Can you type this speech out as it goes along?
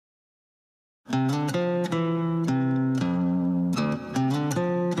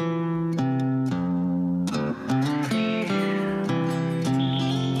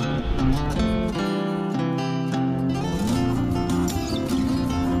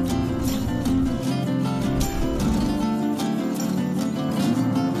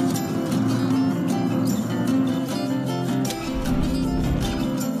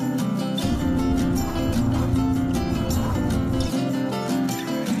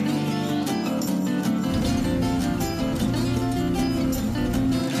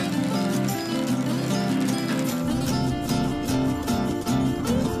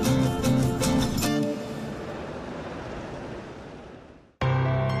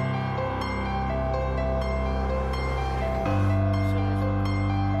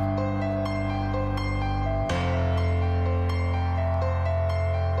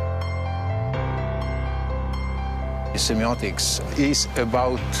semiotics is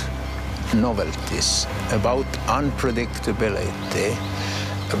about novelties, about unpredictability,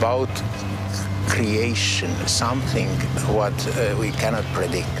 about creation, something what we cannot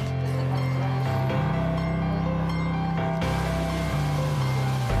predict.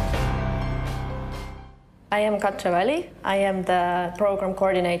 I am Katja Väli. I am the program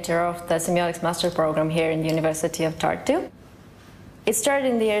coordinator of the Semiotics Master Program here in the University of Tartu. It started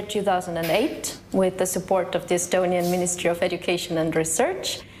in the year 2008 with the support of the Estonian Ministry of Education and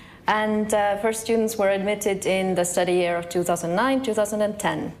Research, and first students were admitted in the study year of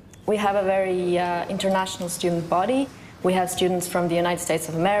 2009-2010. We have a very international student body. We have students from the United States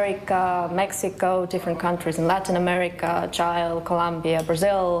of America, Mexico, different countries in Latin America, Chile, Colombia,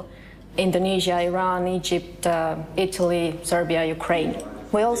 Brazil, Indonesia, Iran, Egypt, Italy, Serbia, Ukraine.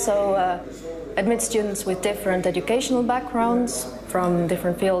 We also admit students with different educational backgrounds from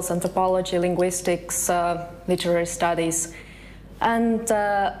different fields, anthropology, linguistics, literary studies. And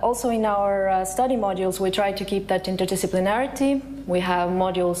also in our study modules, we try to keep that interdisciplinarity. We have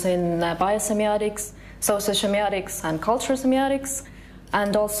modules in biosemiotics, sociosemiotics, and cultural semiotics,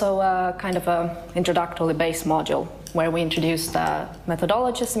 and also kind of an introductory based module where we introduce the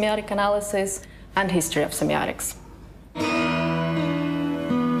methodology of semiotic analysis and history of semiotics.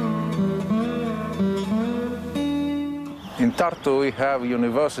 In Tartu we have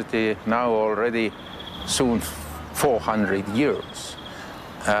university now already soon 400 years.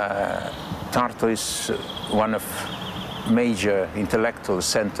 Tartu is one of major intellectual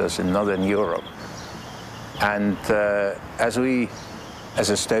centers in Northern Europe. And as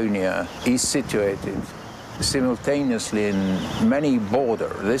Estonia is situated simultaneously in many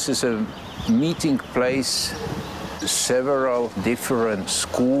borders, this is a meeting place, several different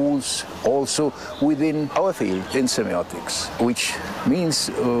schools also within our field in semiotics, which means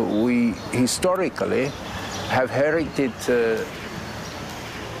we historically have inherited a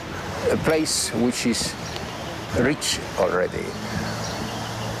place which is rich already.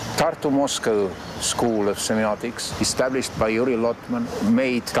 Tartu-Moscow School of Semiotics, established by Jüri Lotman,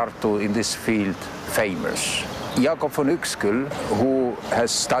 made Tartu in this field famous. Jakob von Uexküll, who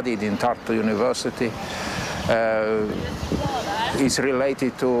has studied in Tartu University, is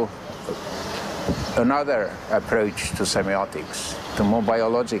related to another approach to semiotics, the more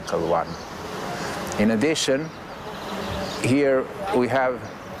biological one. In addition, here we have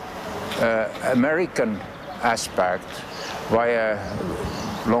American aspect via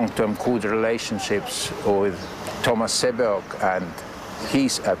long-term good relationships with Thomas Sebeok and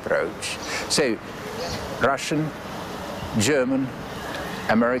his approach. So Russian, German,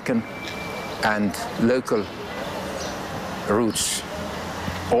 American and local roots,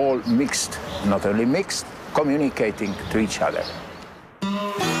 all mixed, not only mixed, communicating to each other.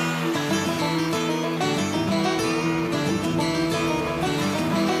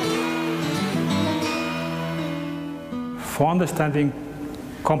 For understanding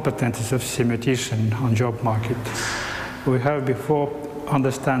competencies of semiotician on job market, we have before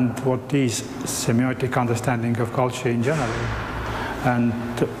understand what is semiotic understanding of culture in general. And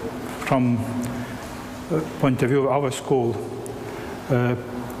from point of view of our school,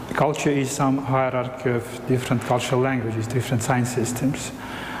 culture is some hierarchy of different cultural languages, different science systems.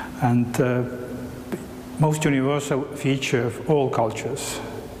 And most universal feature of all cultures,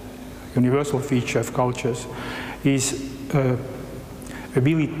 universal feature of cultures is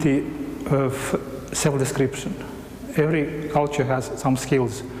ability of self-description. Every culture has some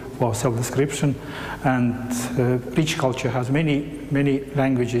skills for self-description, and each culture has many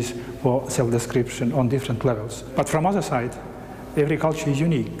languages for self-description on different levels. But from other side, every culture is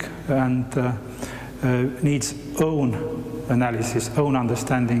unique and needs own analysis, own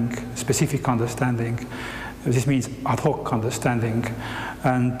understanding, specific understanding. This means ad hoc understanding.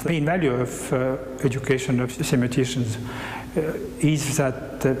 And the main value of education of semioticians is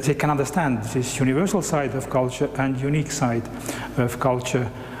that they can understand this universal side of culture and unique side of culture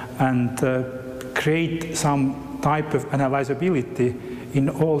and create some type of analyzability in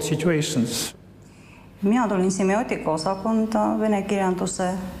all situations. Mina tulin semiootika osakonda vene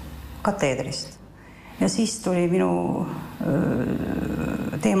kirjanduse kateedrist ja siis tuli minu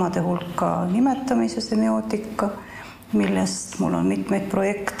teemade hulka nimetamise semiootika, millest mul on mitmeid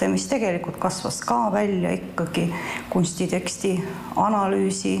projekte, mis tegelikult kasvas ka välja ikkagi kunstiteksti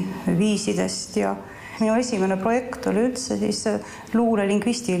analüüsi viisidest ja minu esimene projekt oli üldse siis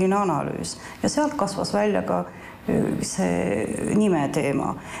luulelingvistiline analüüs ja sealt kasvas välja ka see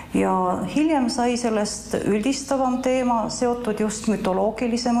nimeteema ja hiljem sai sellest üldistavam teema seotud just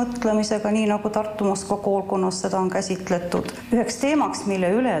mütoloogilise mõtlemisega, nii nagu Tartu Moskva koolkonnas seda on käsitletud. Üheks teemaks, mille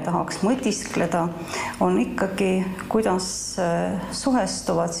üle tahaks mõtiskleda, on ikkagi, kuidas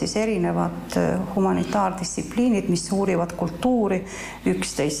suhestuvad siis erinevad humanitaardistsipliinid, mis uurivad kultuuri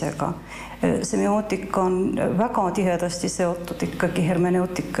üksteisega. Semiootika on väga tihedasti seotud ikkagi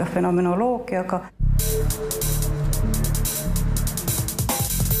hermeneutika ja fenomenoloogiaga.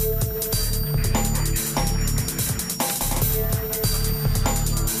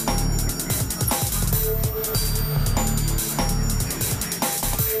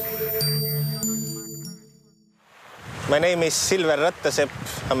 My name is Silver Rattasepp.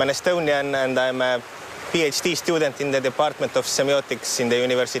 I'm an Estonian and I'm a PhD student in the Department of Semiotics in the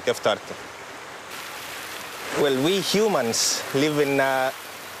University of Tartu. Well, we humans live in a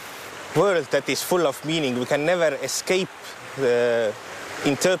world that is full of meaning. We can never escape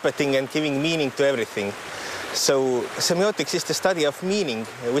interpreting and giving meaning to everything. So semiotics is the study of meaning,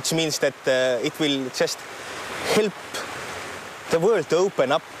 which means that it will just help the world to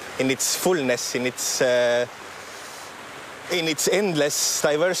open up in its fullness, in its endless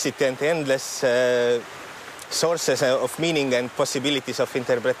diversity and endless sources of meaning and possibilities of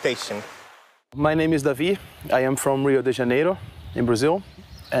interpretation. My name is Davi. I am from Rio de Janeiro in Brazil,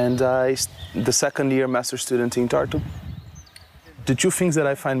 and I'm the second-year master's student in Tartu. The two things that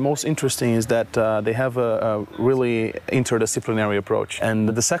I find most interesting is that they have a really interdisciplinary approach. And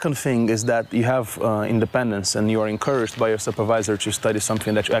the second thing is that you have independence and you are encouraged by your supervisor to study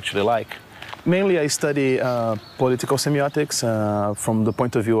something that you actually like. Mainly I study political semiotics from the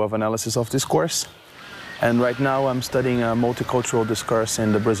point of view of analysis of discourse. And right now I'm studying multicultural discourse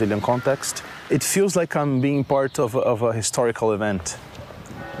in the Brazilian context. It feels like I'm being part of a historical event.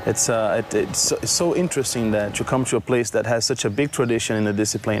 It's so interesting that you come to a place that has such a big tradition in the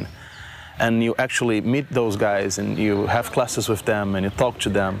discipline and you actually meet those guys and you have classes with them and you talk to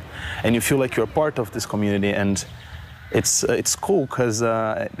them and you feel like you're part of this community, and it's cool because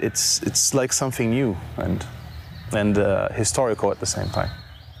it's like something new and historical at the same time.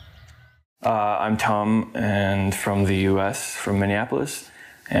 I'm Tom and from the US, from Minneapolis,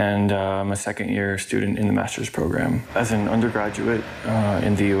 and I'm a second-year student in the master's program. As an undergraduate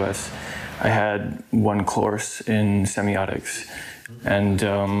in the US, I had one course in semiotics, and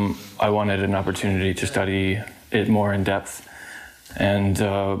I wanted an opportunity to study it more in depth. And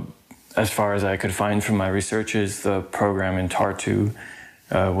as far as I could find from my researches, the program in Tartu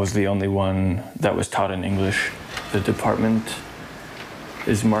was the only one that was taught in English. The department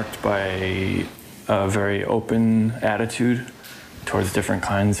is marked by a very open attitude towards different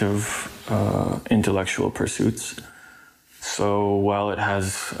kinds of intellectual pursuits. So while it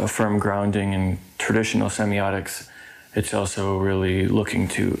has a firm grounding in traditional semiotics, it's also really looking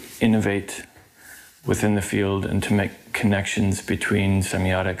to innovate within the field and to make connections between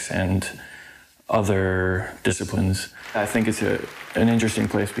semiotics and other disciplines. I think it's an interesting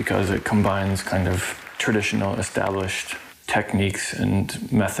place because it combines kind of traditional established techniques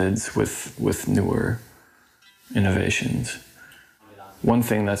and methods with newer innovations. One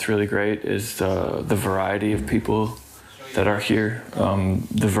thing that's really great is the variety of people that are here,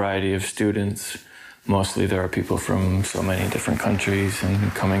 the variety of students. Mostly there are people from so many different countries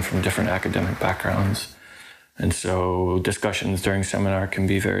and coming from different academic backgrounds. And so discussions during seminar can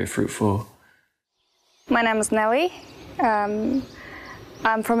be very fruitful. My name is Nelly. I'm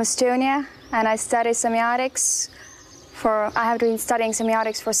from Estonia and I study semiotics. I have been studying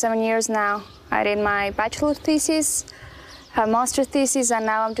semiotics for 7 years now. I did my bachelor thesis, a master's thesis, and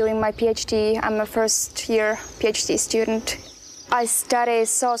now I'm doing my PhD. I'm a first-year PhD student. I study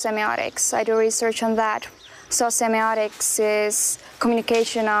semiotics. I do research on that. Semiotics is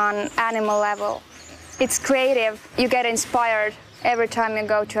communication on animal level. It's creative. You get inspired every time you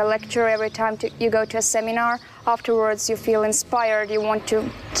go to a lecture, every time you go to a seminar. Afterwards, you feel inspired. You want to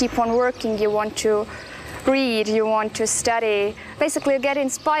keep on working. You want to read, you want to study. Basically, you get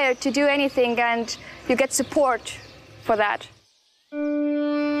inspired to do anything and you get support for that.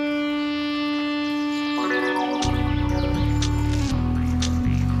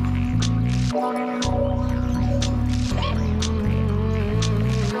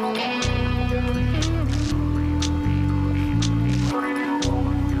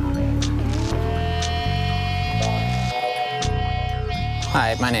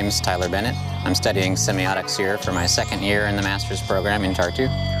 Hi, my name is Tyler Bennett. I'm studying semiotics here for my second year in the master's program in Tartu.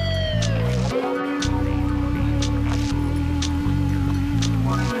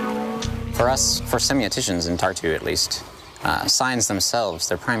 For us, for semioticians in Tartu at least, signs themselves,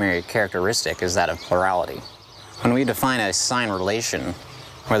 their primary characteristic is that of plurality. When we define a sign relation,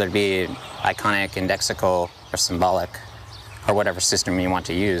 whether it be iconic, indexical, or symbolic, or whatever system you want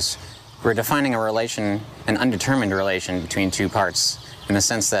to use, we're defining a relation, an undetermined relation between two parts, in the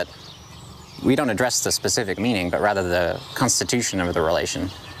sense that we don't address the specific meaning, but rather the constitution of the relation,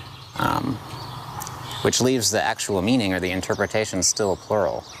 which leaves the actual meaning or the interpretation still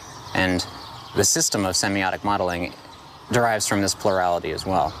plural. And the system of semiotic modeling derives from this plurality as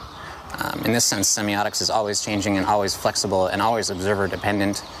well. In this sense, semiotics is always changing and always flexible and always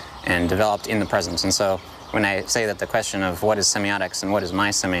observer-dependent and developed in the present. And so when I say that the question of what is semiotics and what is my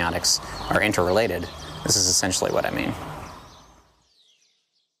semiotics are interrelated, this is essentially what I mean.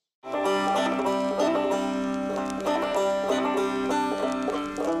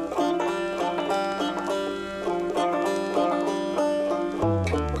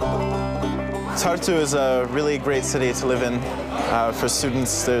 Tartu is a really great city to live in for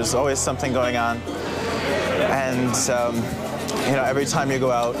students. There's always something going on, and you know, every time you go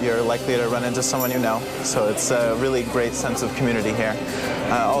out, you're likely to run into someone you know. So it's a really great sense of community here.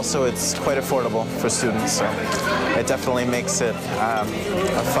 Also, it's quite affordable for students, so it definitely makes it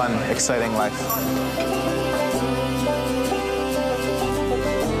a fun, exciting life.